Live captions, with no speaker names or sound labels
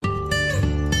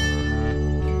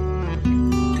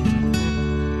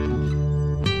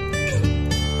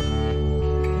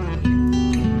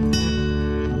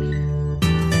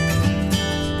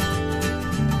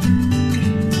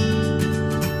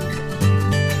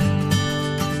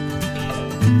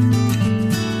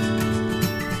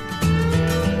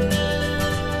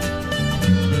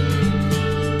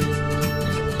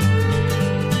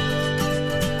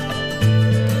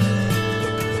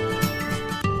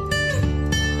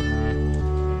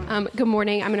Good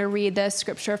morning. I'm going to read the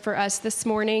scripture for us this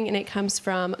morning, and it comes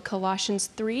from Colossians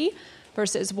 3,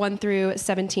 verses 1 through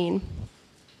 17.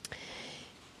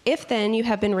 If then you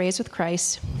have been raised with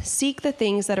Christ, seek the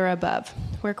things that are above,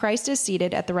 where Christ is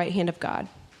seated at the right hand of God.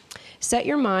 Set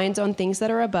your minds on things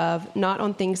that are above, not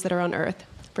on things that are on earth,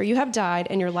 for you have died,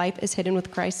 and your life is hidden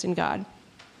with Christ in God.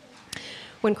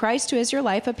 When Christ, who is your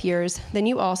life, appears, then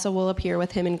you also will appear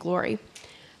with him in glory.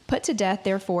 Put to death,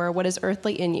 therefore, what is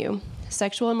earthly in you: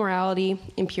 sexual immorality,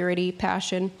 impurity,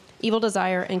 passion, evil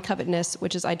desire, and covetousness,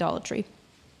 which is idolatry.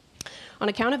 On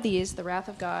account of these, the wrath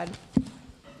of God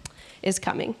is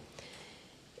coming.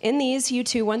 In these you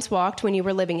too once walked when you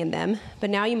were living in them, but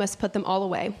now you must put them all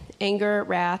away: anger,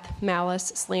 wrath,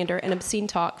 malice, slander, and obscene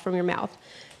talk from your mouth.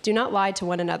 Do not lie to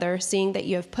one another, seeing that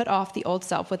you have put off the old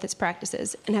self with its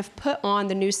practices, and have put on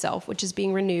the new self, which is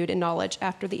being renewed in knowledge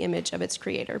after the image of its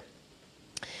creator.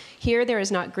 Here there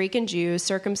is not Greek and Jew,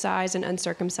 circumcised and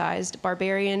uncircumcised,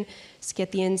 barbarian,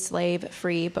 Scythian, slave,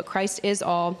 free, but Christ is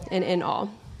all and in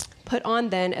all. Put on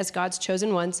then, as God's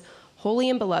chosen ones, holy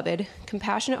and beloved,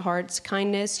 compassionate hearts,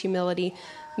 kindness, humility,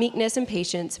 meekness, and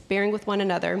patience, bearing with one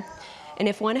another. And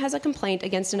if one has a complaint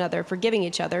against another, forgiving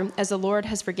each other, as the Lord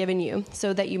has forgiven you,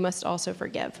 so that you must also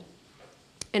forgive.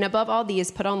 And above all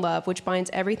these, put on love, which binds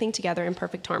everything together in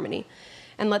perfect harmony.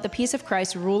 And let the peace of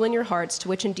Christ rule in your hearts, to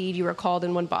which indeed you are called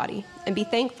in one body. And be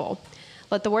thankful.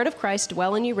 Let the word of Christ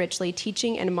dwell in you richly,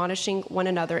 teaching and admonishing one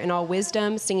another in all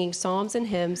wisdom, singing psalms and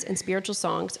hymns and spiritual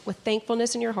songs, with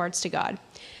thankfulness in your hearts to God.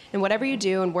 And whatever you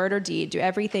do in word or deed, do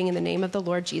everything in the name of the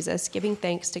Lord Jesus, giving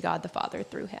thanks to God the Father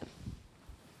through him.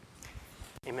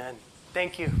 Amen.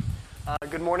 Thank you.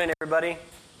 Good morning, everybody.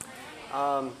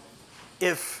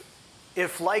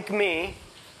 If like me,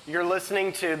 you're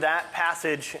listening to that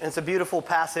passage, and it's a beautiful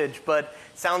passage, but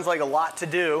sounds like a lot to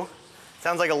do.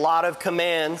 Sounds like a lot of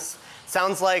commands.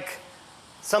 Sounds like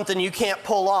something you can't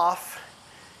pull off.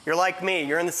 You're like me.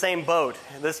 You're in the same boat.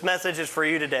 This message is for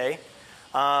you today.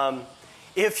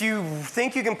 If you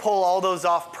think you can pull all those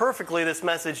off perfectly, this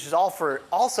message is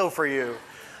also for you.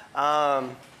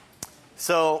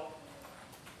 So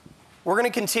we're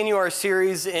going to continue our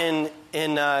series in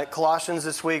Colossians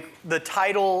this week. The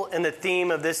title and the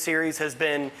theme of this series has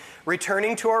been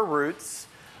Returning to Our Roots.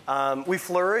 We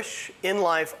flourish in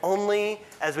life only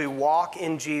as we walk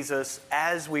in Jesus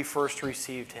as we first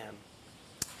received him.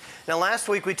 Now, last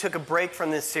week we took a break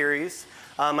from this series.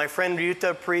 My friend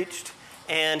Ryuta preached,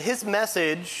 and his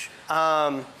message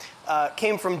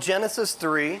came from Genesis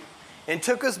 3 and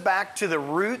took us back to the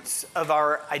roots of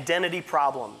our identity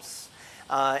problems.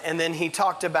 And then he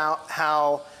talked about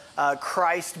how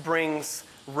Christ brings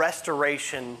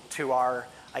restoration to our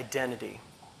identity.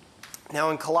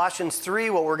 Now in Colossians 3,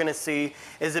 what we're going to see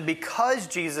is that because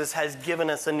Jesus has given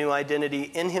us a new identity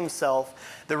in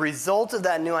himself, the result of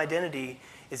that new identity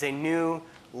is a new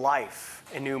life,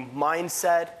 a new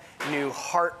mindset, new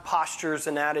heart postures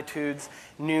and attitudes,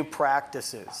 new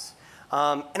practices.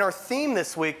 And our theme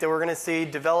this week that we're going to see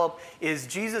develop is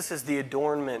Jesus is the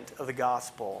adornment of the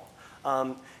gospel.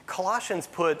 Colossians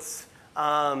puts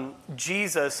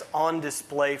Jesus on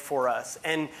display for us.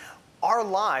 And our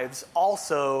lives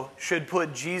also should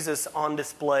put Jesus on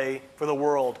display for the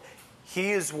world.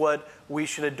 He is what we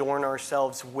should adorn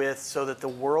ourselves with so that the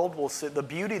world will see, the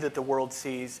beauty that the world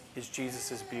sees is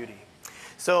Jesus' beauty.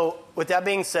 So with that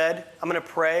being said, I'm going to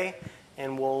pray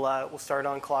and we'll start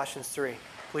on Colossians 3.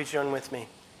 Please join with me.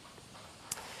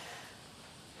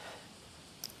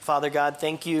 Father God,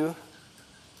 thank you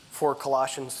for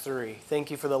Colossians 3. Thank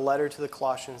you for the letter to the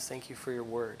Colossians. Thank you for your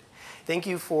word. Thank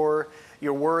you for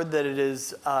your word that it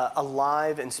is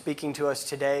alive and speaking to us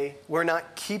today. We're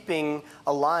not keeping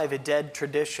alive a dead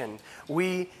tradition.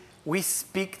 We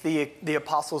speak the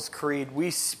Apostles' Creed.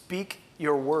 We speak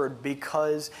your word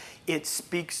because it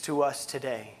speaks to us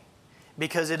today,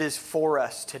 because it is for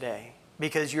us today,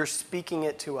 because you're speaking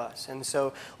it to us. And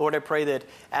so, Lord, I pray that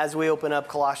as we open up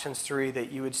Colossians 3,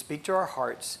 that you would speak to our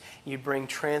hearts, you'd bring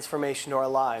transformation to our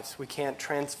lives. We can't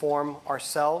transform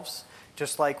ourselves,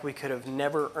 just like we could have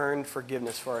never earned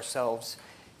forgiveness for ourselves.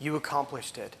 You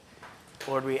accomplished it.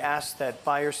 Lord, we ask that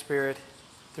by your Spirit,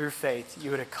 through faith,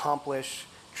 you would accomplish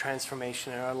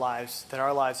transformation in our lives, that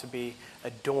our lives would be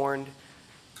adorned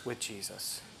with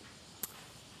Jesus.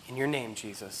 In your name,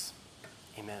 Jesus,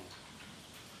 amen.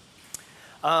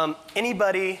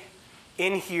 Anybody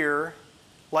in here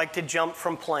like to jump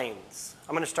from planes?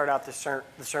 I'm going to start out the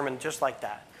sermon just like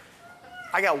that.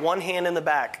 I got one hand in the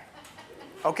back.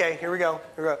 Okay, here we go.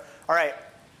 All right.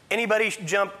 Anybody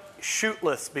jump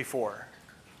chute-less before?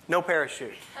 No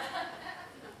parachute.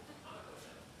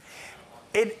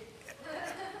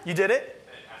 You did it?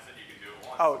 I said you could do it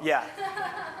once. Oh, yeah.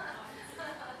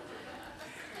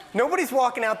 Nobody's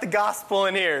walking out the gospel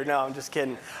in here. No, I'm just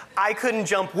kidding. I couldn't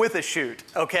jump with a chute,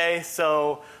 okay?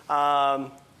 So,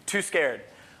 too scared.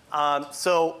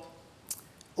 So,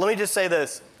 let me just say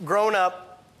this. Growing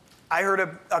up, I heard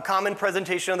a common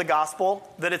presentation of the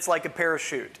gospel that it's like a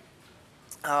parachute.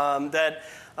 That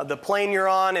the plane you're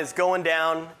on is going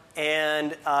down,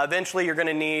 and eventually you're going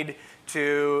to need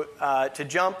to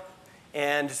jump,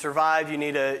 and to survive, you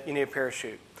need a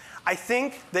parachute. I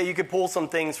think that you could pull some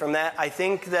things from that. I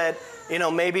think that,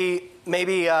 maybe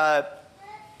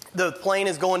the plane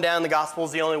is going down, the gospel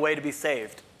is the only way to be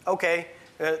saved. Okay,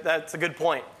 that's a good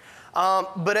point.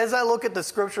 But as I look at the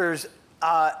scriptures,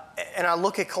 and I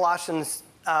look at Colossians,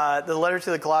 the letter to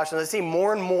the Colossians, I see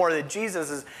more and more that Jesus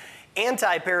is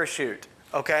anti-parachute,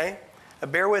 okay?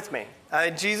 Bear with me.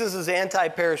 Jesus is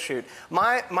anti-parachute.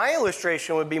 My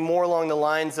illustration would be more along the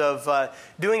lines of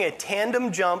doing a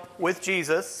tandem jump with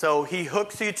Jesus. So he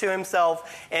hooks you to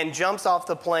himself and jumps off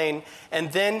the plane.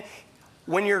 And then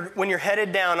when you're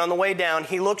headed down, on the way down,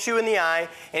 he looks you in the eye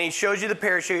and he shows you the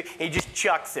parachute and he just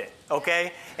chucks it,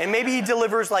 okay? And maybe he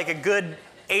delivers like a good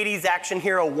 80s action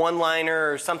hero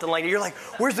one-liner or something like that. You're like,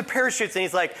 where's the parachutes? And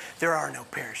he's like, there are no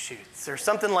parachutes, or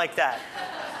something like that.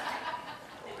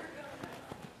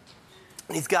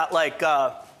 He's got like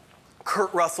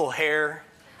Kurt Russell hair,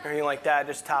 anything like that,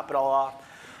 just top it all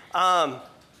off.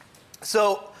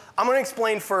 So I'm going to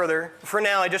explain further. For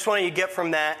now, I just want you to get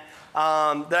from that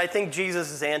that I think Jesus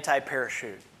is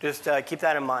anti-parachute. Just keep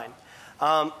that in mind.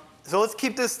 So let's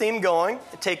keep this theme going.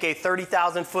 Take a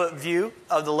 30,000-foot view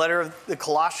of the letter of the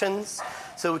Colossians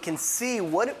so we can see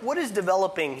what is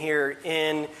developing here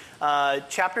in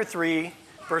chapter 3,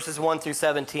 verses 1 through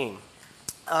 17.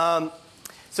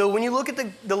 So when you look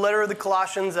at the letter of the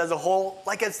Colossians as a whole,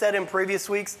 like I said in previous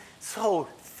weeks, so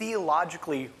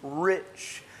theologically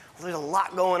rich. There's a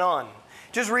lot going on.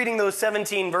 Just reading those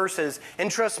 17 verses,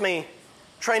 and trust me,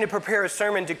 trying to prepare a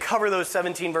sermon to cover those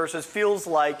 17 verses feels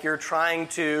like you're trying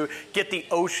to get the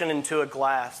ocean into a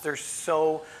glass. There's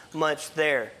so much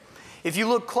there. If you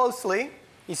look closely,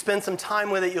 you spend some time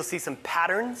with it, you'll see some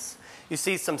patterns. You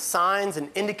see some signs and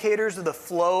indicators of the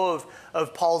flow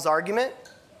of Paul's argument.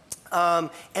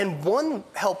 And one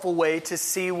helpful way to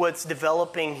see what's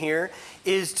developing here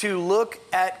is to look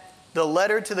at the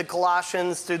letter to the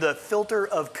Colossians through the filter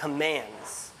of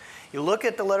commands. You look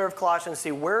at the letter of Colossians and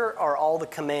see where are all the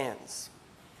commands.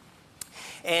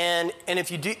 And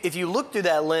if you look through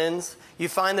that lens, you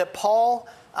find that Paul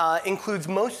includes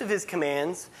most of his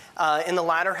commands in the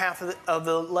latter half of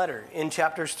the letter, in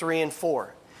chapters 3 and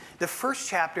 4. The first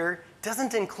chapter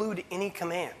doesn't include any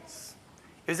commands.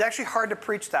 It was actually hard to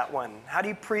preach that one. How do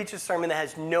you preach a sermon that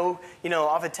has no,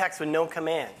 off a text with no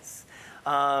commands?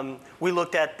 We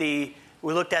looked at the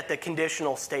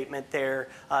conditional statement there.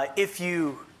 If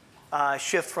you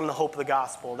shift from the hope of the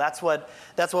gospel, that's what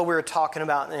we were talking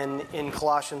about in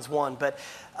Colossians 1. But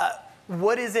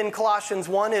what is in Colossians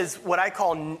 1 is what I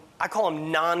call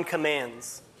them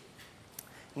non-commands.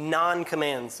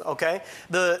 Non-commands. Okay,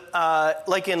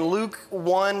 like in Luke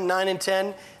 1, 9 and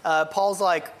 10, Paul's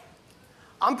like,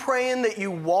 I'm praying that you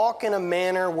walk in a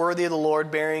manner worthy of the Lord,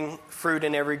 bearing fruit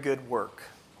in every good work.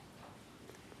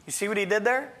 You see what he did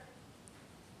there?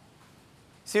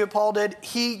 See what Paul did?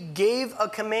 He gave a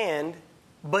command,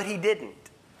 but he didn't.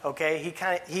 Okay?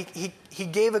 He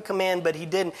gave a command, but he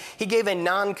didn't. He gave a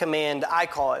non-command, I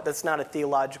call it. That's not a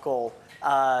theological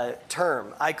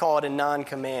term. I call it a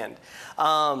non-command.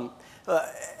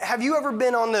 Have you ever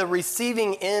been on the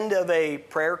receiving end of a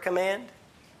prayer command?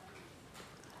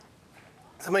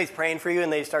 Somebody's praying for you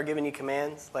and they start giving you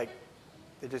commands, like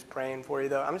they're just praying for you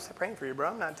though. I'm just praying for you, bro.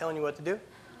 I'm not telling you what to do.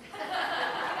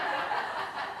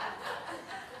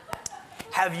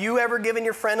 Have you ever given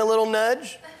your friend a little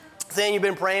nudge saying you've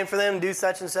been praying for them to do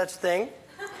such and such thing?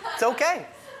 It's okay.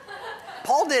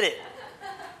 Paul did it.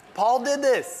 Paul did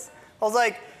this. I was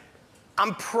like,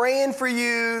 I'm praying for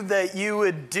you that you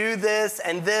would do this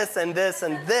and this and this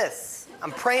and this.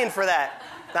 I'm praying for that.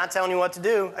 Not telling you what to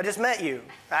do. I just met you.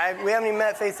 We haven't even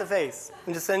met face to face.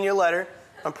 I'm just sending you a letter.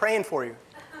 I'm praying for you.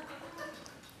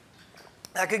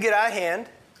 That could get out of hand.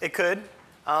 It could.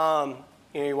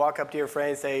 You walk up to your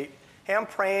friend and say, hey, I'm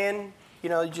praying. You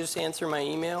just answer my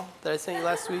email that I sent you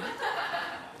last week.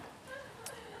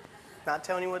 Not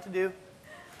telling you what to do.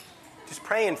 Just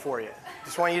praying for you.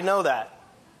 Just want you to know that.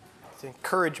 It's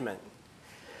encouragement.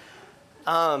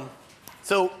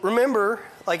 So remember,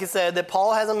 like I said, that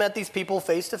Paul hasn't met these people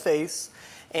face to face.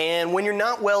 And when you're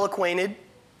not well acquainted,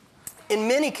 in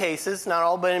many cases, not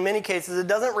all, but in many cases, it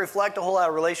doesn't reflect a whole lot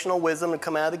of relational wisdom to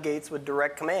come out of the gates with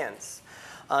direct commands.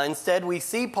 Instead, we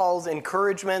see Paul's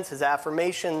encouragements, his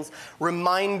affirmations,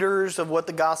 reminders of what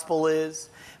the gospel is.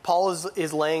 Paul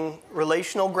is laying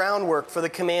relational groundwork for the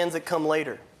commands that come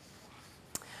later.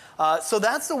 So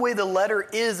that's the way the letter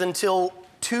is until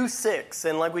 2:6.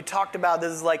 And like we talked about,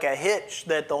 this is like a hitch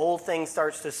that the whole thing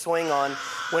starts to swing on.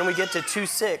 When we get to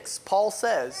 2:6, Paul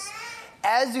says,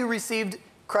 as you received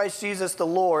Christ Jesus the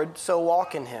Lord, so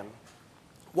walk in him.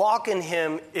 Walk in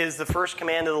him is the first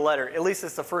command of the letter. At least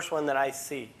it's the first one that I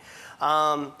see.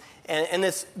 And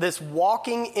this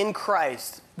walking in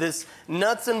Christ, this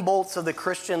nuts and bolts of the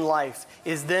Christian life,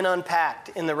 is then unpacked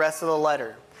in the rest of the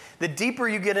letter. The deeper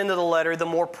you get into the letter, the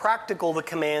more practical the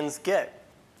commands get.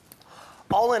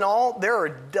 All in all, there are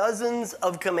dozens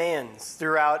of commands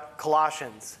throughout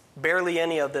Colossians. Barely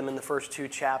any of them in the first 2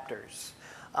 chapters.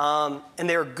 And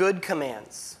they're good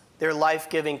commands. They're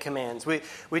life-giving commands.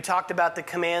 We talked about the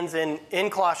commands in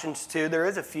Colossians 2. There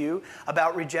is a few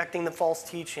about rejecting the false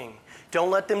teaching.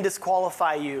 Don't let them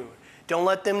disqualify you. Don't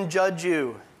let them judge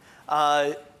you.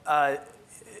 It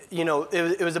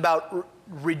was about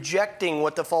rejecting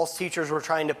what the false teachers were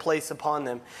trying to place upon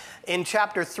them. In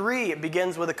chapter 3, it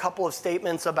begins with a couple of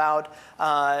statements about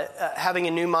having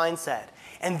a new mindset.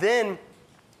 And then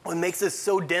what makes this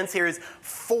so dense here is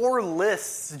 4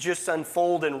 lists just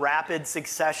unfold in rapid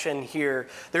succession here.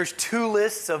 There's 2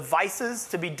 lists of vices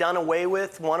to be done away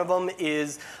with. One of them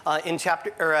is in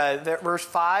verse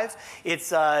 5.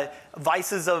 It's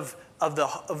vices of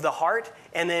the heart.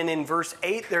 And then in verse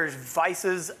 8, there's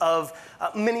vices of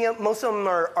most of them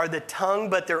are the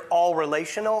tongue, but they're all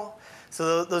relational.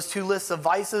 So those 2 lists of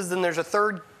vices. Then there's a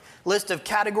third list of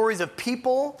categories of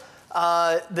people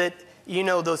that.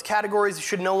 Those categories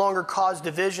should no longer cause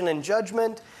division and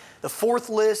judgment. The 4th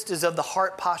list is of the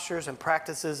heart postures and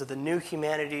practices of the new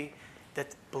humanity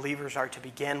that believers are to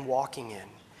begin walking in.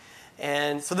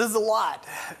 And so this is a lot.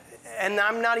 And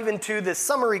I'm not even to the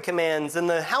summary commands and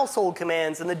the household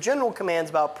commands and the general commands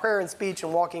about prayer and speech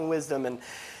and walking wisdom. And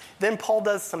then Paul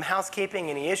does some housekeeping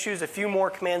and he issues a few more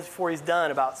commands before he's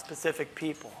done about specific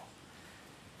people.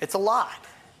 It's a lot.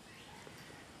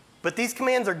 But these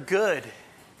commands are good.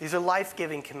 These are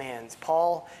life-giving commands.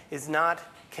 Paul is not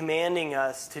commanding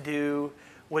us to do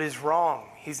what is wrong.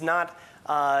 He's not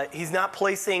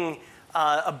placing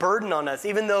a burden on us,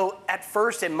 even though at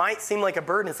first it might seem like a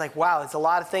burden. It's like, wow, it's a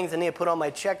lot of things I need to put on my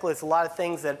checklist, a lot of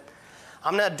things that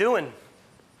I'm not doing.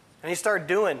 I need to start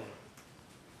doing.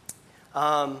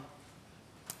 We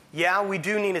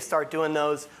do need to start doing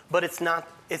those, but it's not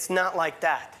like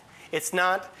that. It's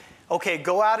not, okay,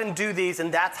 go out and do these,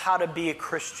 and that's how to be a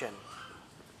Christian.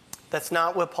 That's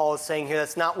not what Paul is saying here.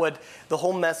 That's not what the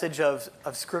whole message of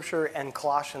Scripture and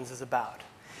Colossians is about.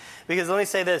 Because let me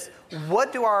say this.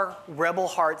 What do our rebel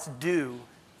hearts do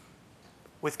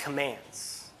with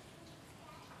commands?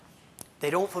 They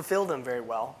don't fulfill them very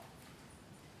well.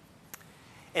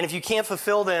 And if you can't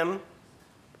fulfill them,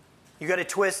 you got to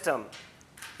twist them.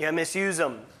 You got to misuse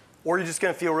them. Or you're just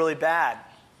going to feel really bad.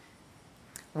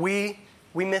 We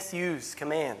misuse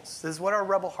commands. This is what our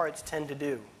rebel hearts tend to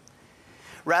do.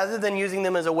 Rather than using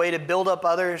them as a way to build up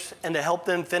others and to help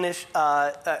them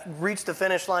reach the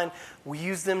finish line, we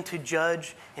use them to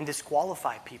judge and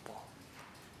disqualify people,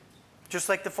 just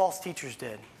like the false teachers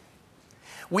did.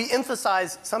 We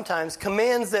emphasize sometimes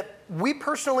commands that we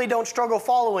personally don't struggle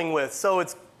following with, so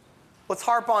let's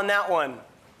harp on that one.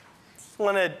 It's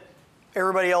one that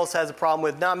everybody else has a problem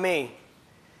with, not me.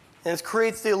 And it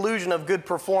creates the illusion of good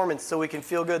performance so we can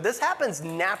feel good. This happens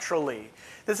naturally.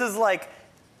 This is like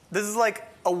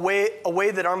a way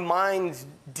that our minds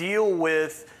deal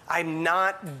with, I'm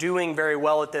not doing very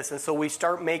well at this. And so we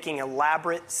start making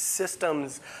elaborate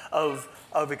systems of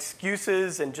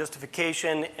excuses and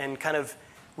justification and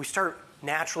we start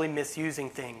naturally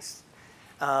misusing things.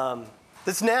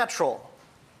 It's natural.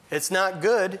 It's not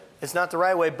good. It's not the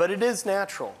right way, but it is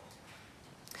natural.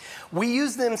 We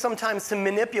use them sometimes to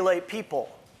manipulate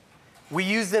people. We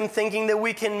use them thinking that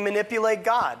we can manipulate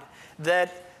God,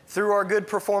 that through our good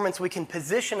performance, we can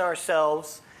position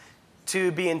ourselves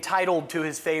to be entitled to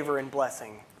his favor and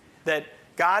blessing. That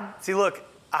God, see, look,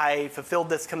 I fulfilled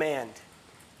this command.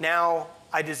 Now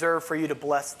I deserve for you to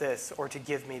bless this or to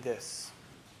give me this.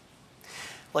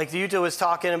 Like Yuta was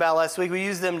talking about last week, we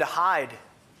use them to hide.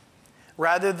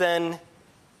 Rather than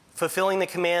fulfilling the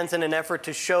commands in an effort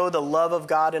to show the love of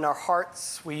God in our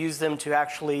hearts, we use them to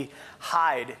actually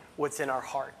hide what's in our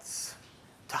hearts,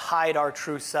 to hide our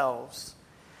true selves.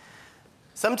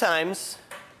 Sometimes,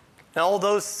 and all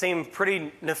those seem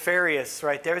pretty nefarious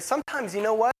right there, sometimes, you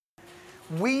know what?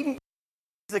 We use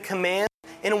the command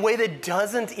in a way that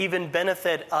doesn't even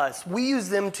benefit us. We use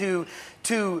them to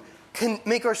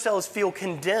make ourselves feel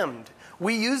condemned.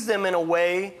 we use them in a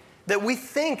way that we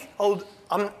think, oh,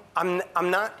 I'm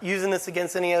not using this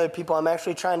against any other people. I'm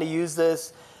actually trying to use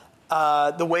this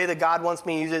the way that God wants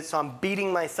me to use it, so I'm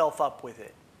beating myself up with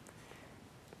it.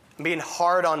 I'm being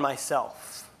hard on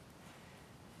myself.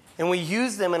 And we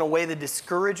use them in a way that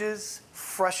discourages,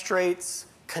 frustrates,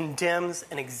 condemns,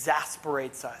 and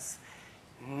exasperates us.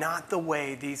 Not the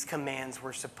way these commands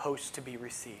were supposed to be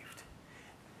received.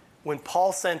 When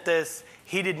Paul sent this,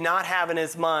 he did not have in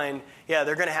his mind, yeah,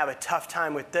 they're going to have a tough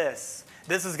time with this.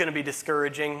 This is going to be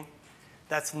discouraging.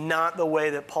 That's not the way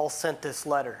that Paul sent this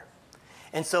letter.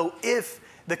 And so if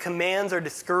the commands are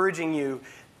discouraging you,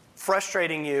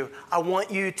 frustrating you, I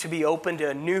want you to be open to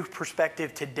a new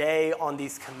perspective today on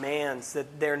these commands,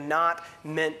 that they're not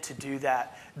meant to do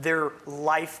that. They're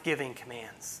life-giving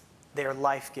commands. They're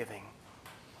life-giving.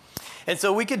 And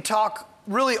so we could talk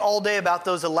really all day about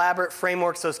those elaborate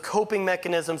frameworks, those coping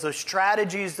mechanisms, those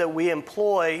strategies that we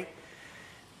employ,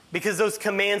 because those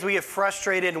commands we get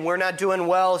frustrated and we're not doing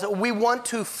well. So we want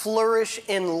to flourish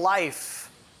in life.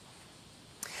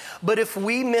 But if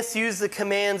we misuse the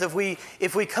commands, if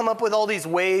we come up with all these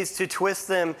ways to twist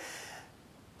them,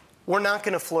 we're not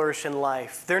going to flourish in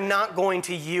life. They're not going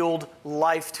to yield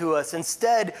life to us.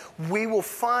 Instead, we will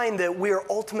find that we are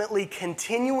ultimately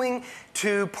continuing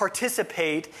to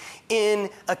participate in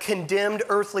a condemned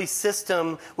earthly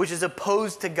system which is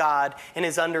opposed to God and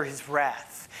is under his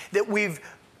wrath. That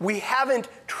we haven't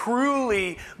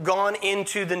truly gone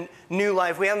into the new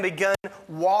life. We haven't begun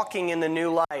walking in the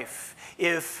new life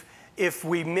if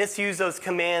we misuse those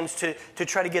commands to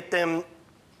try to get them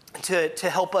to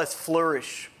help us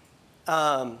flourish.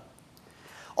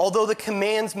 Although the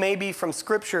commands may be from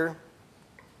Scripture,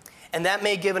 and that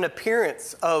may give an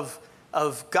appearance of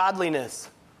godliness,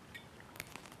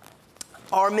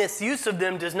 our misuse of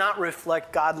them does not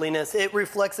reflect godliness. It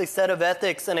reflects a set of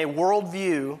ethics and a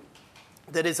worldview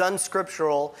that is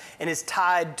unscriptural and is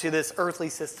tied to this earthly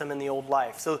system in the old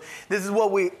life. So this is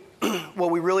what we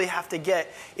really have to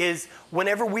get is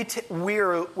whenever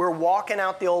we're walking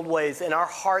out the old ways and our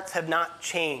hearts have not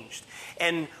changed,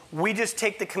 and we just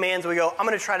take the commands and we go, I'm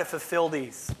going to try to fulfill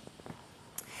these.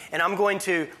 And I'm going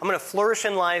to flourish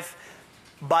in life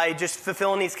by just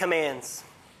fulfilling these commands.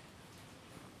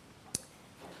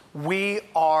 We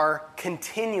are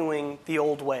continuing the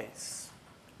old ways.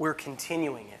 We're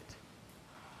continuing it.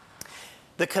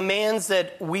 The commands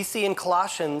that we see in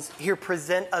Colossians here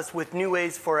present us with new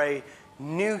ways for a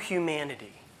new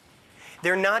humanity.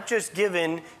 They're not just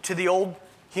given to the old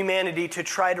humanity to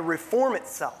try to reform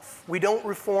itself. We don't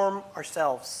reform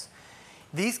ourselves.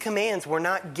 These commands were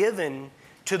not given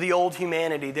to the old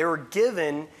humanity. They were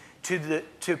given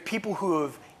to people who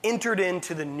have entered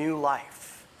into the new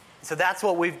life. So that's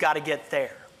what we've got to get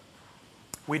there.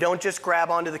 We don't just grab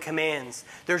onto the commands.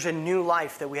 There's a new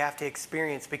life that we have to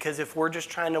experience, because if we're just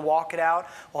trying to walk it out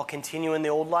while continuing the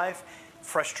old life,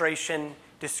 frustration,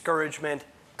 discouragement,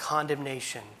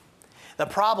 condemnation. The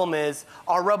problem is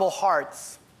our rebel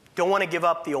hearts don't want to give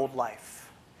up the old life.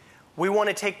 We want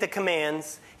to take the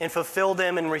commands and fulfill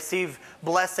them and receive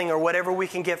blessing or whatever we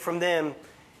can get from them,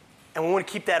 and we want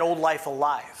to keep that old life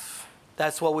alive.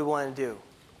 That's what we want to do.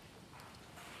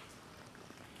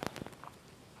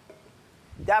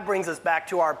 That brings us back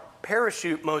to our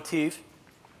parachute motif.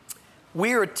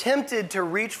 We are tempted to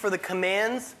reach for the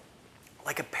commands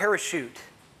like a parachute.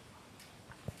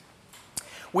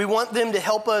 We want them to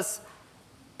help us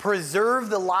preserve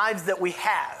the lives that we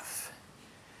have.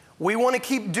 We want to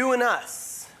keep doing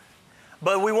us,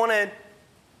 but we want to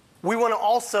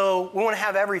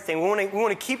have everything. We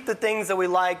want to keep the things that we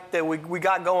like, that we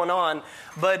got going on,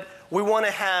 but we want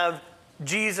to have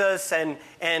Jesus and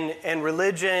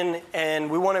religion, and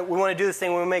we want to do this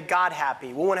thing where we make God happy.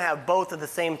 We want to have both at the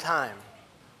same time.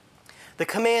 The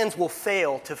commands will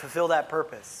fail to fulfill that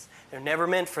purpose. They're never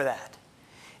meant for that.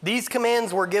 These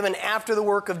commands were given after the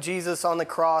work of Jesus on the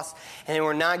cross, and they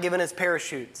were not given as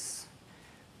parachutes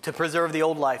to preserve the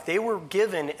old life. They were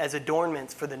given as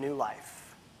adornments for the new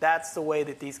life. That's the way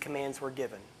that these commands were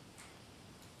given.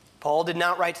 Paul did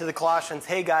not write to the Colossians,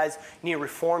 hey guys, you need to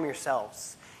reform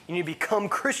yourselves. You need to become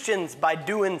Christians by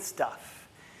doing stuff.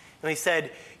 And he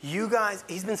said, you guys,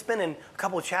 he's been spending a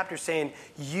couple of chapters saying,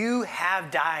 you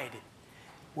have died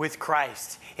with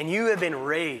Christ, and you have been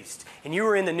raised, and you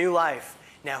are in the new life.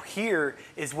 Now here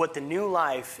is what the new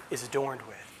life is adorned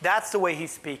with. That's the way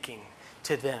he's speaking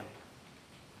to them.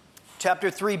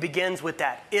 Chapter 3 begins with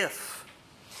that if.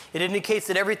 It indicates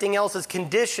that everything else is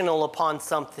conditional upon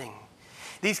something.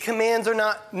 These commands are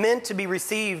not meant to be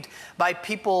received by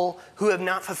people who have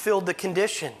not fulfilled the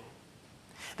condition.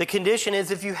 The condition is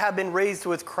if you have been raised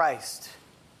with Christ.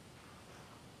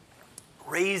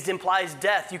 Raised implies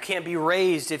death. You can't be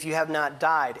raised if you have not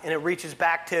died. And it reaches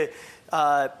back to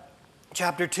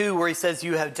chapter 2 where he says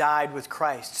you have died with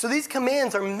Christ. So these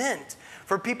commands are meant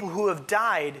for people who have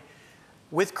died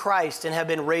with Christ and have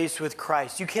been raised with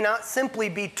Christ. You cannot simply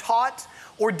be taught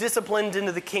or disciplined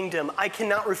into the kingdom. I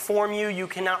cannot reform you. You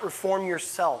cannot reform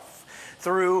yourself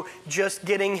through just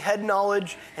getting head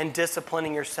knowledge and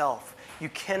disciplining yourself. You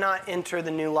cannot enter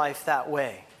the new life that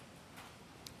way.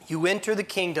 You enter the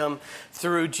kingdom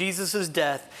through Jesus'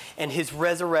 death and his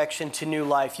resurrection to new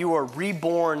life. You are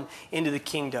reborn into the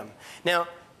kingdom. Now,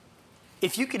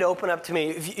 if you could open up to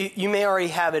me, you may already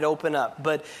have it open up,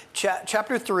 but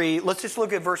chapter 3, let's just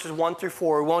look at verses 1 through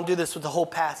 4. We won't do this with the whole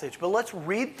passage, but let's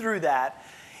read through that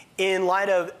in light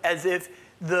of as if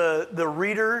the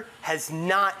reader has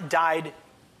not died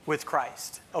with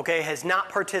Christ, okay, has not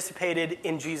participated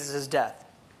in Jesus' death.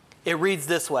 It reads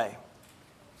this way.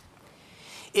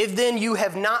 If then you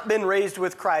have not been raised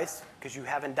with Christ, because you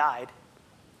haven't died,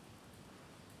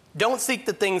 don't seek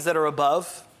the things that are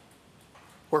above,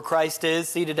 where Christ is,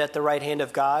 seated at the right hand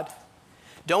of God.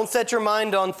 Don't set your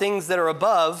mind on things that are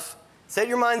above. Set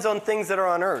your minds on things that are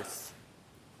on earth,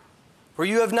 for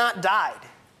you have not died,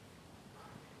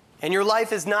 and your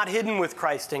life is not hidden with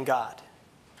Christ in God.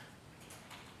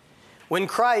 When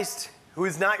Christ, who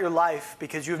is not your life,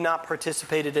 because you have not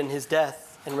participated in his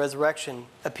death and resurrection,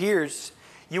 appears,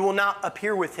 you will not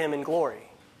appear with him in glory.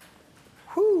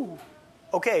 Whew.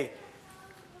 Okay.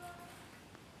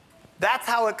 That's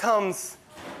how it comes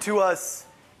to us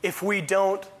if we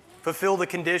don't fulfill the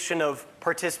condition of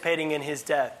participating in his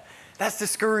death. That's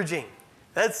discouraging.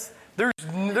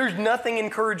 There's nothing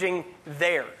encouraging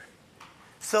there.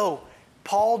 So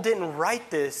Paul didn't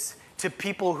write this to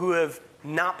people who have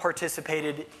not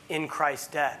participated in Christ's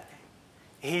death.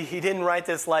 He didn't write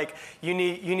this like, you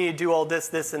need to do all this,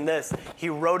 this, and this. He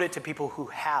wrote it to people who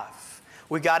have.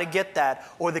 We got to get that.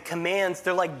 Or the commands,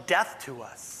 they're like death to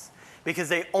us because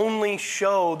they only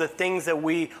show the things that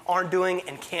we aren't doing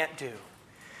and can't do.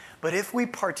 But if we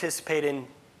participate in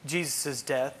Jesus'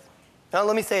 death, now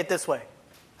let me say it this way.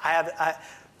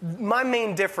 My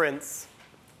main difference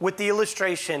with the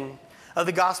illustration of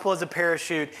the gospel as a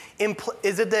parachute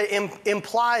is that it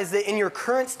implies that in your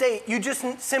current state, you just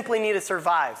simply need to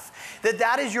survive.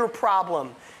 That is your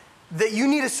problem, that you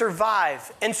need to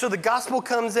survive. And so the gospel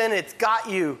comes in, it's got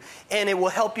you, and it will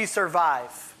help you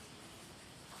survive.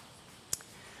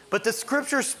 But the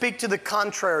scriptures speak to the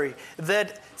contrary,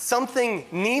 that something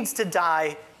needs to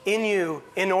die in you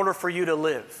in order for you to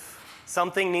live.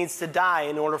 Something needs to die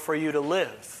in order for you to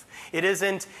live. It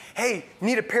isn't, hey,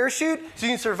 need a parachute so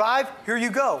you can survive? Here you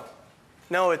go.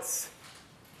 No, it's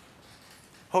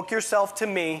hook yourself to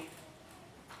me.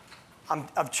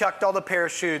 I've chucked all the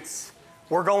parachutes.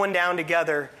 We're going down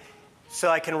together so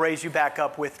I can raise you back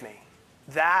up with me.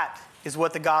 That is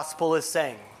what the gospel is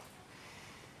saying.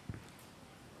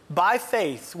 By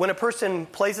faith, when a person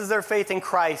places their faith in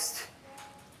Christ,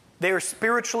 they are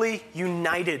spiritually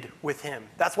united with him.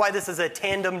 That's why this is a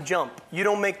tandem jump. You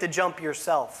don't make the jump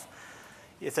yourself.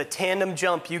 It's a tandem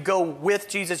jump. You go with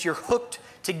Jesus. You're hooked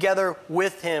together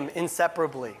with him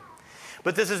inseparably.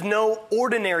 But this is no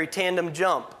ordinary tandem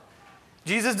jump.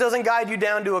 Jesus doesn't guide you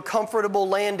down to a comfortable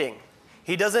landing.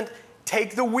 He doesn't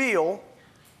take the wheel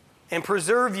and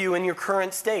preserve you in your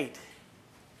current state.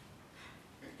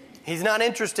 He's not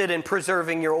interested in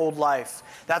preserving your old life.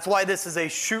 That's why this is a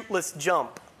chute-less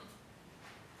jump.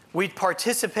 We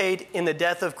participate in the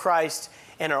death of Christ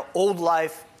and our old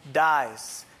life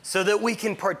dies, so that we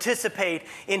can participate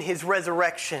in his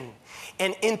resurrection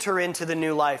and enter into the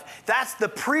new life. That's the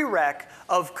prereq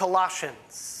of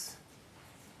Colossians.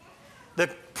 The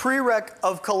prereq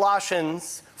of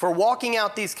Colossians for walking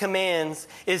out these commands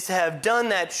is to have done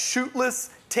that chute-less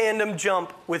tandem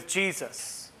jump with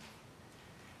Jesus.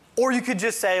 Or you could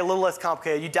just say, a little less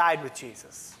complicated, you died with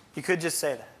Jesus. You could just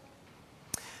say that.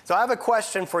 So I have a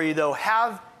question for you, though.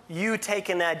 Have you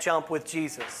taken that jump with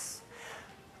Jesus?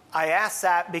 I ask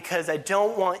that because I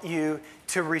don't want you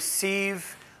to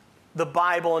receive the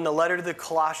Bible and the letter to the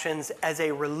Colossians as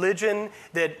a religion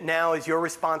that now is your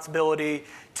responsibility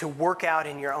to work out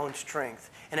in your own strength.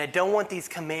 And I don't want these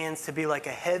commands to be like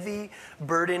a heavy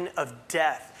burden of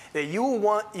death that you'll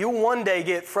one day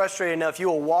get frustrated enough you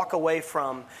will walk away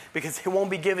from because it won't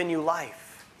be giving you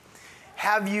life.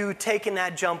 Have you taken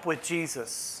that jump with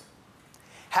Jesus?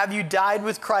 Have you died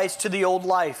with Christ to the old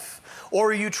life?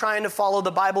 Or are you trying to follow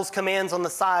the Bible's commands on the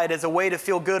side as a way to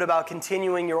feel good about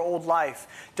continuing your old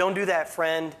life? Don't do that,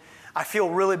 friend. I feel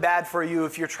really bad for you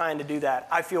if you're trying to do that.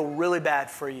 I feel really bad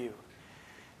for you.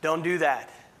 Don't do that.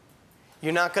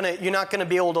 You're not gonna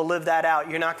be able to live that out.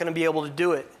 You're not going to be able to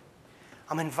do it.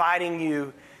 I'm inviting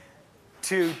you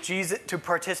to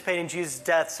participate in Jesus'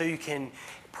 death so you can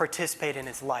participate in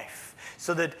his life.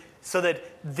 So that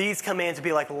these commands would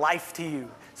be like life to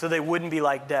you, so they wouldn't be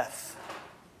like death.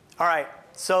 All right,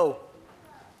 so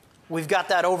we've got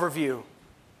that overview.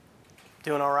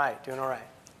 Doing all right.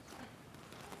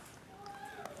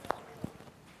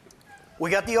 We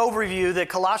got the overview that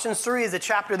Colossians 3 is a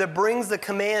chapter that brings the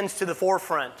commands to the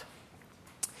forefront.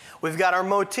 We've got our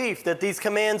motif that these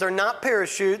commands are not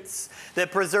parachutes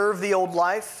that preserve the old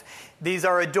life. These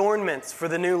are adornments for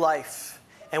the new life.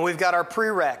 And we've got our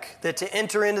prereq that to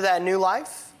enter into that new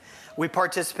life, we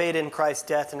participate in Christ's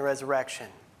death and resurrection.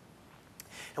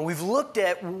 And we've looked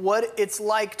at what it's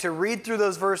like to read through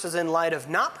those verses in light of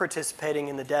not participating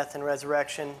in the death and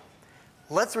resurrection.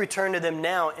 Let's return to them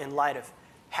now in light of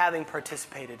having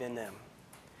participated in them.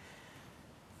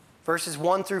 Verses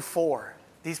 1 through 4.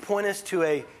 These point us to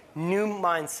a new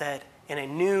mindset and a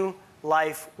new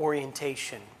life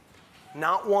orientation.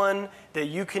 Not one that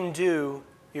you can do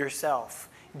yourself.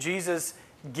 Jesus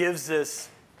gives this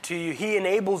to you. He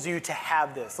enables you to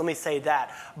have this. Let me say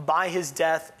that. By his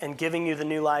death and giving you the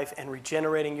new life and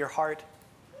regenerating your heart,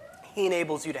 he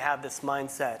enables you to have this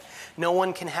mindset. No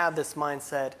one can have this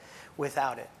mindset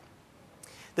without it.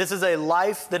 This is a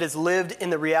life that is lived in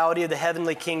the reality of the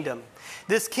heavenly kingdom.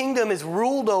 This kingdom is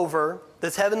ruled over,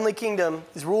 this heavenly kingdom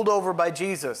is ruled over by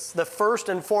Jesus, the first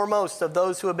and foremost of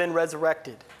those who have been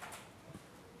resurrected.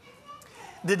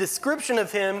 The description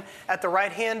of him at the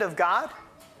right hand of God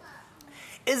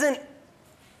isn't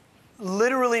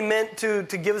literally meant to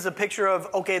give us a picture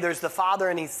of, okay, there's the Father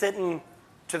and he's sitting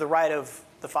to the right of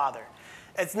the Father.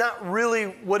 It's not really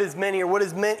what is meant here. What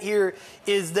is meant here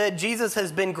is that Jesus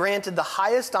has been granted the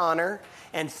highest honor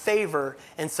and favor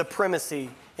and supremacy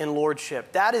in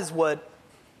lordship. That is what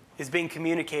is being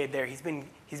communicated there. He's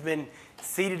been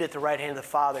seated at the right hand of the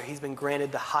Father. He's been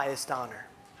granted the highest honor.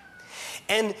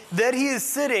 And that he is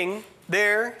sitting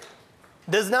there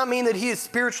does not mean that he is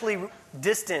spiritually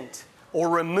distant or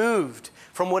removed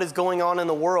from what is going on in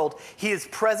the world. He is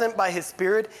present by his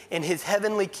Spirit, and his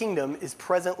heavenly kingdom is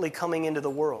presently coming into the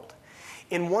world.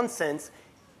 In one sense,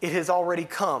 it has already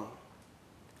come.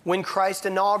 When Christ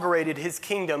inaugurated his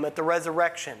kingdom at the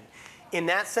resurrection, in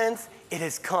that sense, it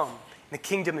has come. The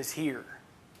kingdom is here.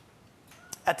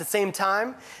 At the same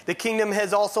time, the kingdom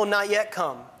has also not yet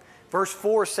come. Verse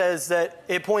 4 says that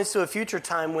it points to a future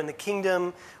time when the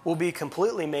kingdom will be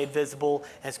completely made visible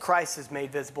as Christ is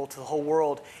made visible to the whole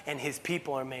world and his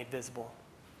people are made visible.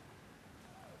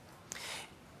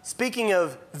 Speaking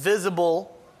of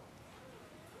visible,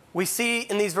 we see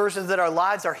in these verses that our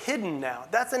lives are hidden now.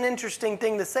 That's an interesting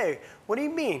thing to say. What do you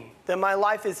mean that my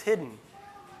life is hidden?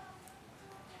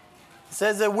 It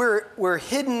says that we're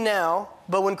hidden now,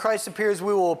 but when Christ appears,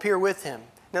 we will appear with him.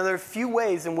 Now, there are a few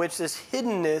ways in which this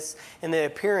hiddenness in the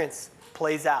appearance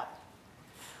plays out.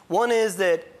 One is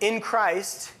that in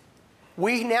Christ,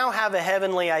 we now have a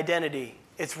heavenly identity.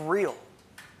 It's real.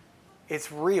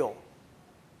 It's real.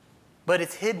 But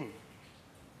it's hidden.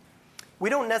 We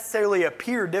don't necessarily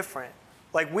appear different.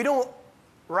 Like, we don't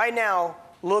right now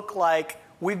look like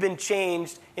we've been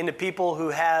changed into people who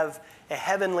have a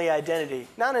heavenly identity.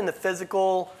 Not in the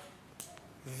physical,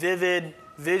 vivid,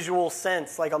 visual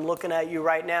sense, like I'm looking at you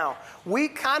right now. We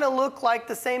kind of look like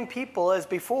the same people as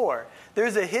before.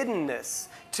 There's a hiddenness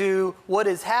to what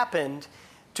has happened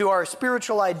to our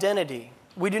spiritual identity.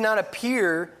 We do not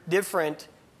appear different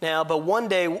now, but one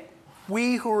day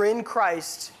we who are in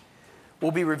Christ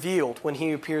will be revealed when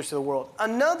he appears to the world.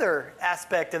 Another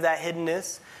aspect of that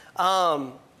hiddenness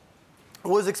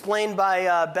was explained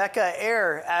by Becca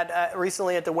Eyre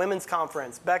recently at the women's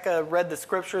conference. Becca read the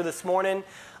scripture this morning.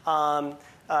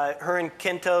 Her and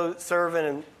Kento serve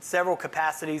in several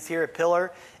capacities here at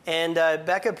Pillar. And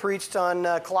Becca preached on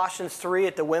Colossians 3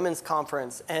 at the women's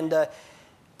conference. And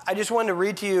I just wanted to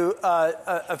read to you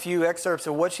a few excerpts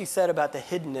of what she said about the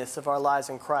hiddenness of our lives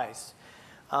in Christ.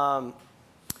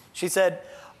 She said,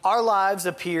 "Our lives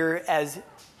appear as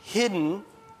hidden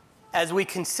as we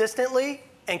consistently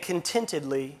and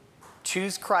contentedly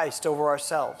choose Christ over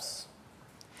ourselves.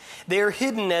 They are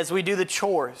hidden as we do the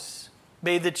chores,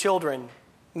 bathe the children,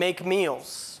 make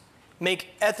meals, make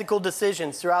ethical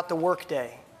decisions throughout the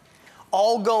workday,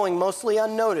 all going mostly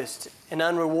unnoticed and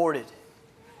unrewarded.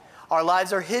 Our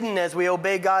lives are hidden as we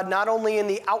obey God not only in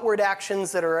the outward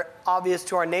actions that are obvious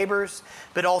to our neighbors,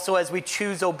 but also as we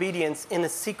choose obedience in the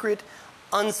secret,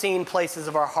 unseen places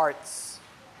of our hearts.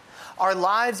 Our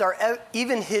lives are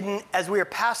even hidden as we are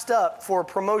passed up for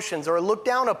promotions or looked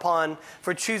down upon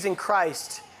for choosing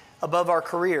Christ above our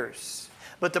careers.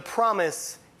 But the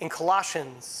promise in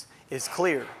Colossians is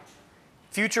clear.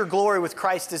 Future glory with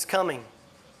Christ is coming.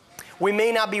 We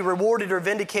may not be rewarded or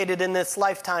vindicated in this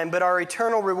lifetime, but our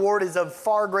eternal reward is of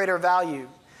far greater value.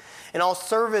 And all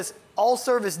service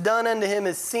done unto him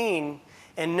is seen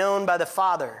and known by the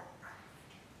Father.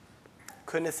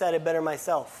 Couldn't have said it better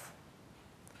myself.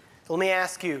 So let me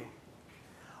ask you,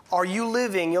 are you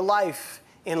living your life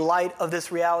in light of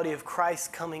this reality of Christ's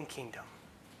coming kingdom?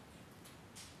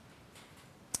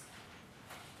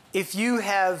 If you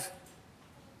have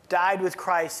died with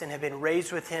Christ and have been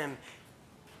raised with him,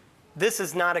 this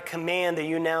is not a command that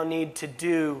you now need to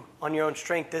do on your own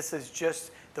strength. This is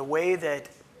just the way that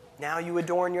now you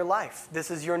adorn your life. This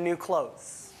is your new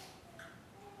clothes.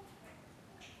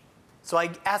 So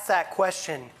I ask that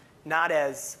question not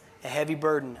as a heavy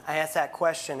burden. I ask that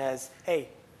question as, hey,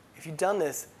 if you've done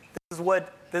this, this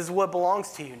is what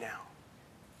belongs to you now.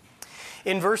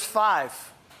 In verse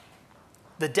 5,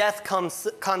 the death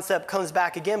concept comes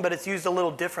back again, but it's used a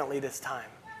little differently this time.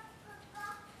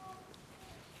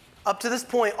 Up to this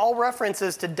point, all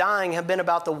references to dying have been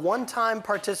about the one-time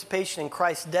participation in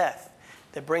Christ's death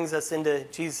that brings us into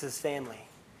Jesus' family.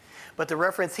 But the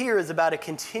reference here is about a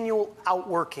continual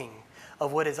outworking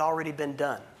of what has already been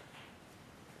done.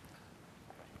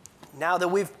 Now that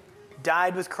we've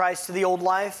died with Christ to the old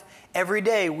life, every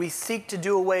day we seek to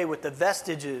do away with the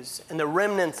vestiges and the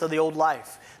remnants of the old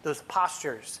life, those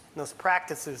postures and those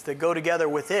practices that go together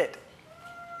with it.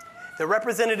 The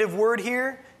representative word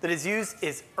here that is used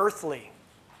is earthly.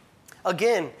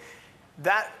 Again,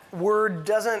 that word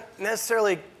doesn't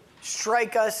necessarily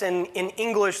strike us in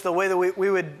English the way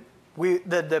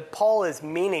that that Paul is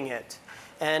meaning it.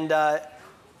 And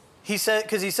he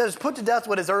says, put to death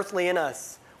what is earthly in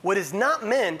us. What is not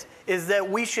meant is that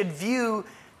we should view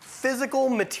physical,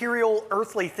 material,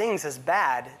 earthly things as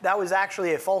bad. That was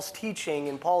actually a false teaching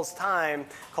in Paul's time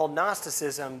called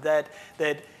Gnosticism, that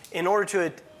in order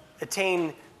to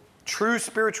attain true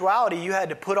spirituality, you had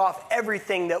to put off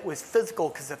everything that was physical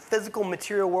because the physical,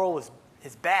 material world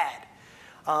is bad.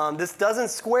 This doesn't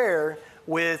square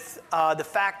with the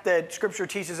fact that Scripture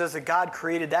teaches us that God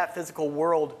created that physical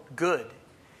world good.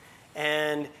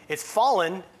 And it's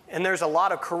fallen, and there's a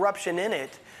lot of corruption in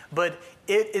it, but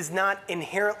it is not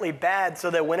inherently bad, so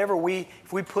that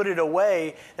if we put it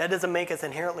away, that doesn't make us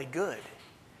inherently good.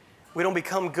 We don't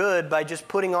become good by just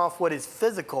putting off what is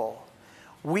physical.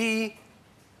 We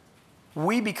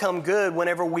become good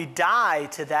whenever we die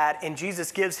to that, and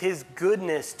Jesus gives his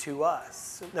goodness to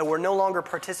us. That we're no longer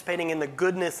participating in the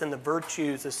goodness and the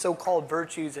virtues, the so-called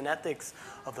virtues and ethics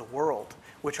of the world,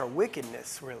 which are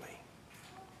wickedness, really.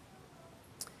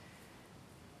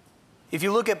 If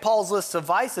you look at Paul's list of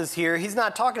vices here, he's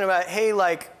not talking about, hey,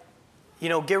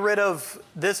 get rid of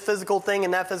this physical thing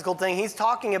and that physical thing. He's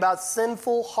talking about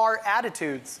sinful heart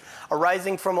attitudes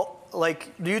arising from,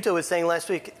 like Yuta was saying last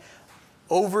week,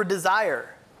 over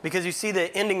desire. Because you see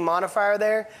the ending modifier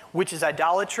there, which is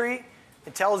idolatry.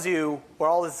 It tells you where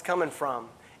all this is coming from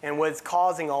and what's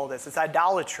causing all this. It's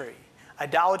idolatry.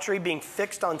 Idolatry, being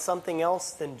fixed on something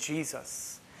else than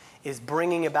Jesus, is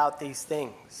bringing about these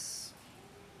things.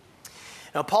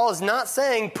 Now, Paul is not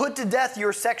saying, put to death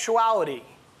your sexuality.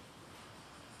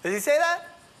 Does he say that?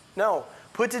 No.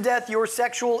 Put to death your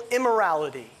sexual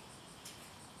immorality.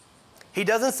 He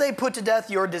doesn't say, put to death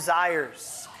your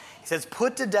desires. He says,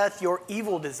 put to death your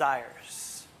evil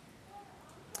desires.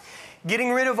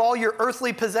 Getting rid of all your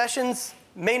earthly possessions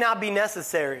may not be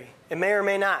necessary. It may or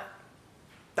may not.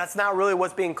 That's not really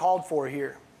what's being called for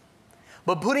here.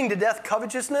 But putting to death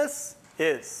covetousness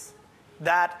is.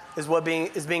 That is what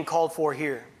is being called for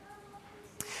here.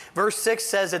 Verse 6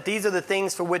 says that these are the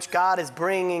things for which God is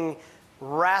bringing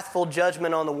wrathful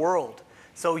judgment on the world.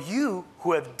 So you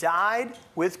who have died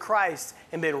with Christ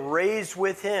and been raised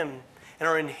with him and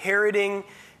are inheriting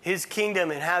his kingdom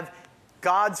and have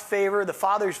God's favor, the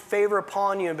Father's favor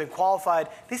upon you and been qualified,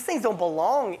 these things don't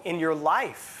belong in your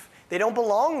life. They don't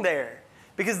belong there.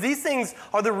 Because these things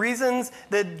are the reasons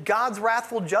that God's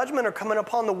wrathful judgment are coming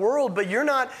upon the world, but you're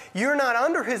not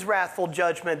under his wrathful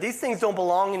judgment. These things don't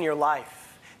belong in your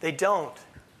life. They don't.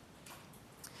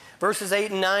 Verses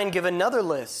 8 and 9 give another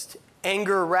list.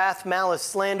 Anger, wrath, malice,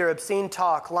 slander, obscene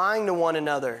talk, lying to one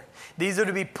another. These are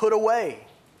to be put away.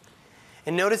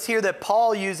 And notice here that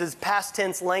Paul uses past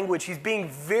tense language. He's being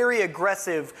very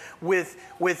aggressive with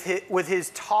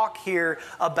his talk here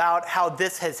about how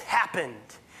this has happened.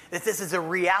 That this is a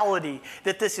reality,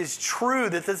 that this is true,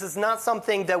 that this is not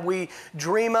something that we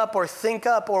dream up or think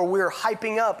up or we're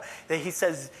hyping up. That he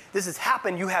says, this has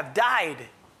happened, you have died,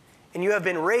 and you have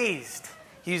been raised.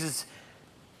 He uses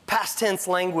past tense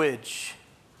language.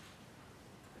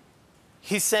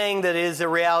 He's saying that it is a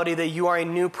reality that you are a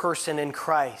new person in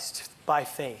Christ by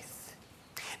faith.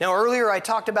 Now, earlier I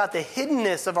talked about the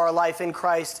hiddenness of our life in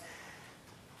Christ.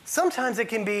 Sometimes it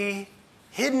can be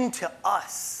hidden to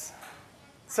us.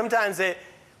 Sometimes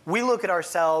we look at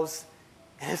ourselves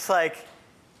and it's like,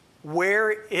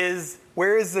 where is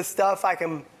the stuff I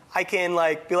can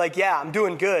like be like, yeah, I'm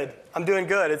doing good. I'm doing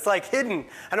good. It's like hidden.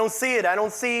 I don't see it. I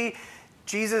don't see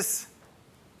Jesus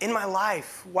in my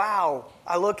life. Wow.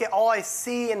 I look at all I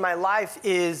see in my life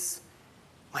is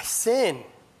my sin,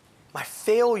 my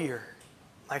failure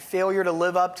to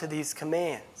live up to these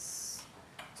commands.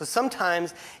 So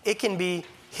sometimes it can be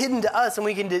hidden to us and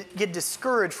we can get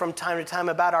discouraged from time to time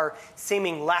about our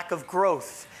seeming lack of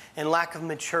growth and lack of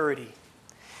maturity.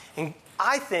 And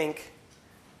I think,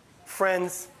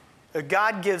 friends, that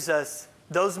God gives us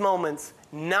those moments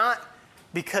not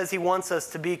because he wants us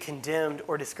to be condemned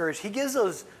or discouraged. He gives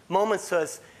those moments to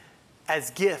us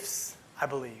as gifts, I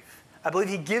believe. I believe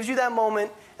he gives you that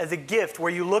moment as a gift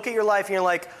where you look at your life and you're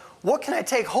like, what can I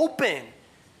take hope in?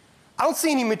 I don't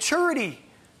see any maturity.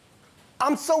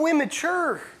 I'm so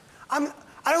immature. I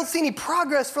don't see any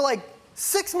progress for like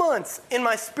 6 months in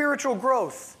my spiritual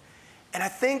growth. And I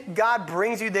think God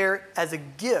brings you there as a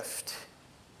gift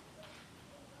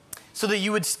so that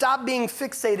you would stop being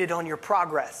fixated on your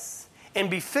progress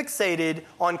and be fixated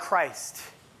on Christ.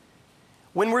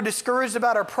 When we're discouraged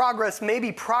about our progress,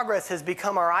 maybe progress has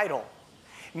become our idol.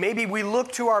 Maybe we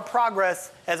look to our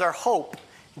progress as our hope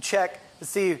and check to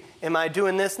see, am I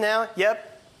doing this now?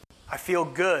 Yep, I feel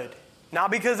good.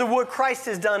 Not because of what Christ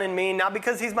has done in me, not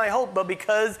because he's my hope, but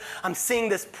because I'm seeing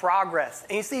this progress.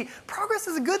 And you see, progress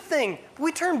is a good thing.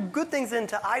 We turn good things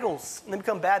into idols and they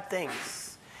become bad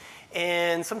things.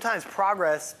 And sometimes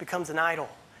progress becomes an idol.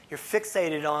 You're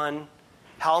fixated on,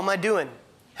 how am I doing?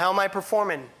 How am I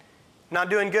performing? Not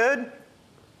doing good?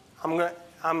 I'm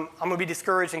gonna be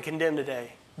discouraged and condemned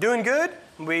today. Doing good?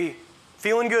 I'm gonna be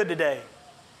feeling good today.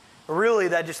 Really,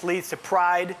 that just leads to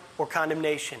pride or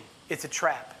condemnation. It's a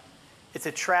trap. It's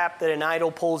a trap that an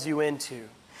idol pulls you into.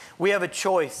 We have a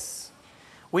choice.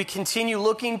 We continue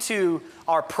looking to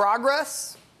our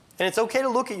progress, and it's okay to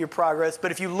look at your progress,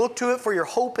 but if you look to it for your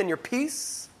hope and your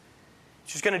peace,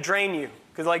 it's just going to drain you.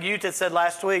 Because like Yuta said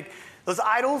last week, those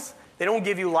idols, they don't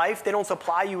give you life. They don't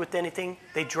supply you with anything.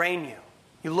 They drain you.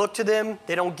 You look to them,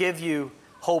 they don't give you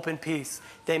hope and peace.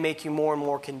 They make you more and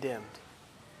more condemned.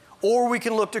 Or we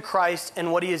can look to Christ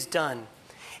and what he has done.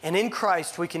 And in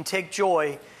Christ, we can take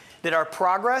joy that our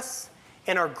progress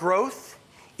and our growth,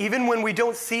 even when we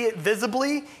don't see it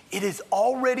visibly, it is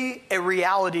already a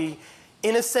reality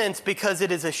in a sense because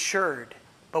it is assured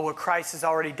by what Christ has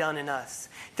already done in us.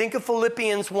 Think of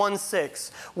Philippians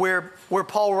 1:6, where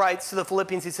Paul writes to the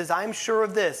Philippians, he says, I am sure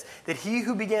of this, that he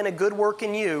who began a good work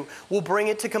in you will bring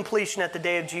it to completion at the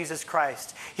day of Jesus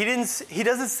Christ. He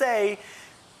doesn't say,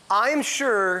 I am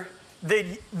sure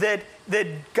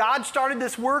that God started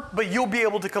this work, but you'll be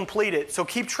able to complete it. So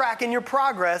keep tracking your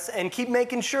progress and keep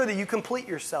making sure that you complete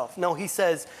yourself. No, he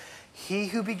says, he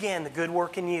who began the good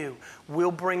work in you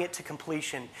will bring it to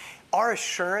completion. Our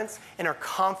assurance and our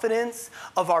confidence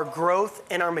of our growth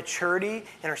and our maturity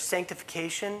and our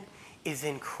sanctification is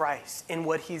in Christ, in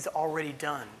what he's already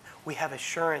done. We have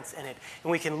assurance in it.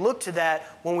 And we can look to that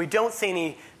when we don't see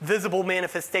any visible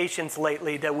manifestations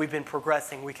lately that we've been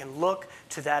progressing. We can look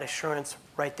to that assurance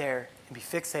right there and be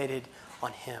fixated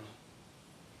on him.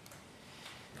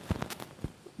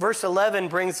 Verse 11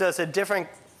 brings us a different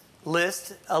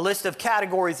list, a list of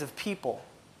categories of people.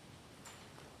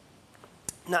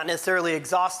 Not necessarily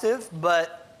exhaustive,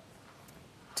 but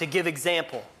to give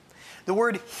example. The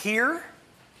word here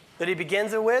that he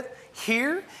begins it with,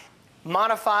 here,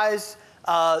 modifies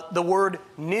the word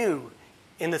new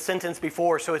in the sentence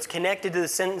before. So it's connected to the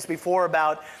sentence before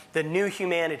about the new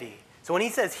humanity. So when he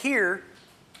says here,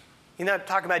 he's not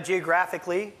talking about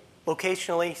geographically,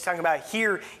 locationally. He's talking about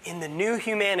here in the new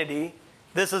humanity,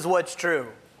 this is what's true.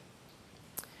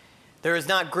 There is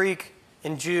not Greek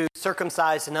and Jew,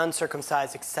 circumcised and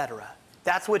uncircumcised, etc.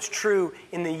 That's what's true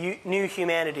in the new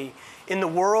humanity. In the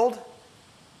world,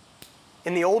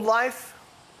 in the old life,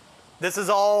 this is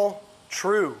all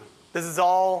true. This is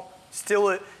all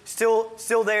still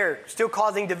there, still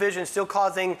causing division, still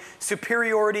causing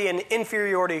superiority and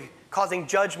inferiority, causing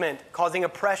judgment, causing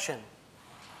oppression.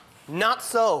 Not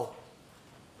so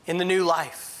in the new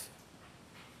life.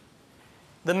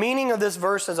 The meaning of this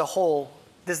verse as a whole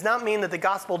does not mean that the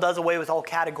gospel does away with all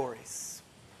categories.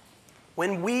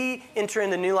 When we enter in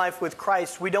the new life with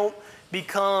Christ, we don't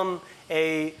become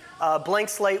a blank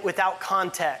slate without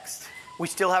context. We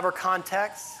still have our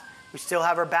context. We still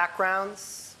have our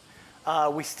backgrounds.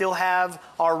 We still have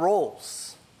our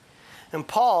roles. And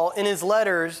Paul, in his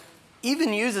letters,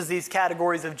 even uses these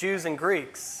categories of Jews and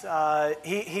Greeks.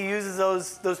 He uses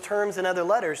those terms in other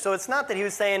letters. So it's not that he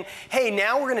was saying, hey,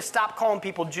 now we're going to stop calling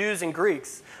people Jews and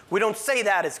Greeks. We don't say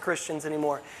that as Christians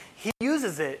anymore. He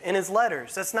uses it in his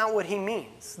letters. That's not what he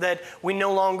means, that we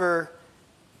no longer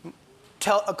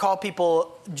call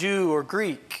people Jew or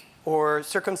Greek or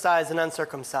circumcised and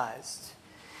uncircumcised.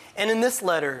 And in this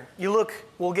letter, you look,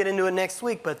 we'll get into it next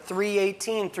week, but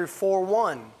 3:18 through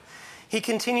 4:1, he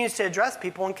continues to address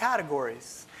people in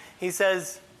categories. He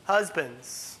says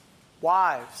husbands,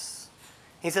 wives.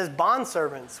 He says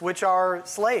bondservants, which are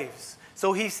slaves.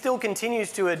 So he still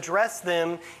continues to address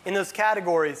them in those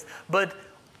categories. But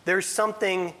there's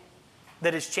something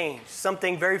that has changed,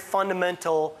 something very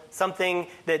fundamental, something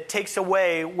that takes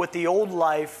away what the old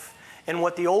life and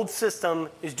what the old system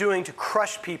is doing to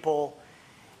crush people.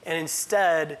 And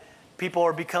instead, people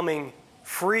are becoming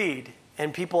freed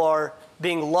and people are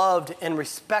being loved and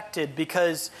respected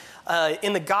because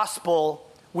in the gospel,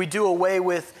 we do away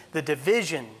with the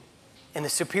division and the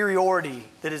superiority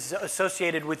that is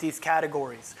associated with these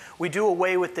categories. We do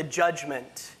away with the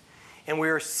judgment, and we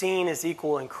are seen as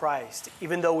equal in Christ.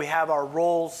 Even though we have our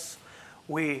roles,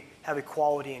 we have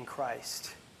equality in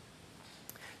Christ.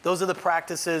 Those are the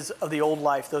practices of the old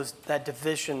life, that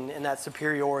division and that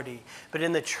superiority. But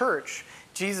in the church,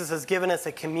 Jesus has given us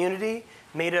a community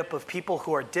made up of people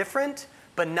who are different,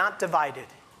 but not divided.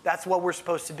 That's what we're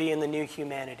supposed to be in the new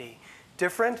humanity.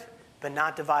 Different, but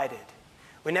not divided.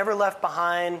 We never left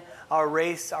behind our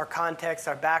race, our context,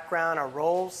 our background, our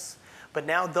roles. But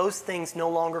now those things no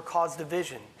longer cause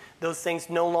division. Those things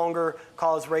no longer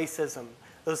cause racism.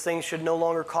 Those things should no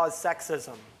longer cause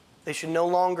sexism. They should no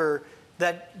longer,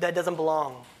 that doesn't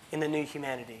belong in the new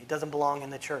humanity. It doesn't belong in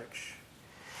the church.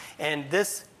 And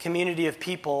this community of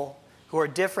people who are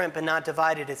different but not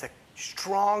divided is a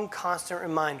strong, constant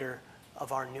reminder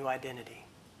of our new identity.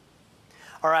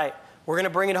 All right, we're going to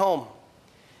bring it home.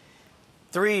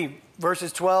 3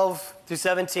 verses 12 through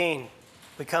 17,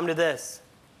 we come to this.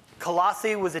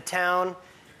 Colossae was a town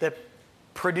that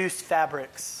produced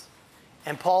fabrics.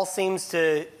 And Paul seems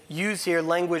to use here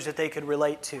language that they could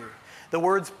relate to. The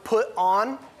words put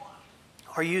on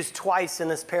are used twice in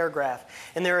this paragraph.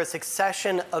 And they're a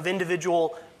succession of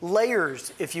individual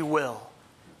layers, if you will.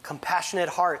 Compassionate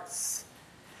hearts,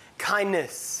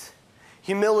 kindness,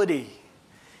 humility,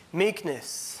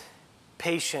 meekness,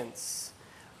 patience,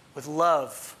 with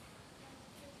love,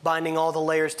 binding all the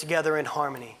layers together in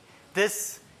harmony.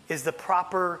 This is the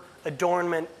proper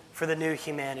adornment for the new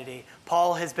humanity.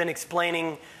 Paul has been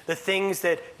explaining the things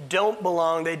that don't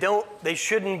belong. They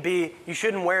shouldn't be. You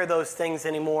shouldn't wear those things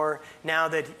anymore now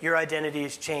that your identity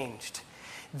has changed.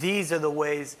 These are the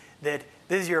ways that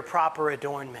this is your proper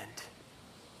adornment.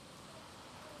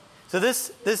 So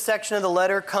this section of the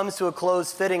letter comes to a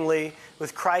close fittingly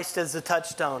with Christ as the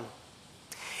touchstone.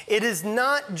 It is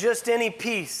not just any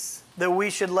peace that we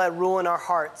should let rule in our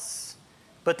hearts,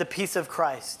 but the peace of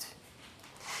Christ.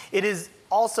 It is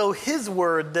also His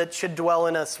word that should dwell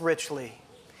in us richly.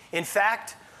 In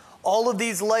fact, all of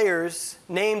these layers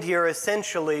named here are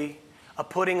essentially a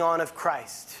putting on of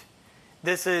Christ.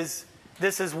 This is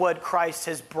what Christ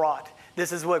has brought.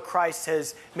 This is what Christ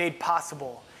has made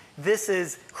possible. This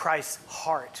is Christ's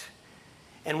heart.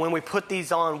 And when we put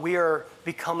these on, we are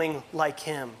becoming like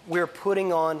Him. We're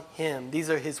putting on Him. These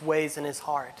are His ways and His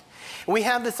heart. And we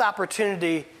have this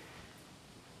opportunity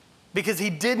because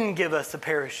He didn't give us a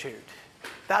parachute.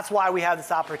 That's why we have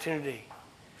this opportunity.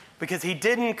 Because He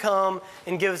didn't come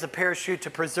and give us a parachute to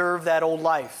preserve that old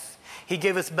life. He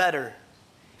gave us better.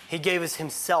 He gave us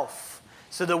Himself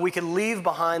so that we could leave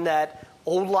behind that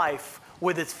old life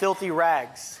with its filthy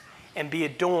rags and be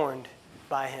adorned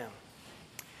by Him.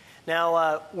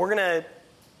 Now,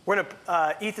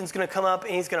 Ethan's going to come up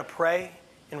and he's going to pray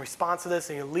in response to this,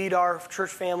 and he'll lead our church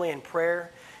family in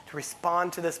prayer to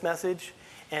respond to this message,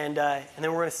 and then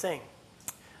we're going to sing.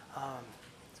 So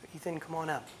Ethan, come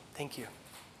on up. Thank you.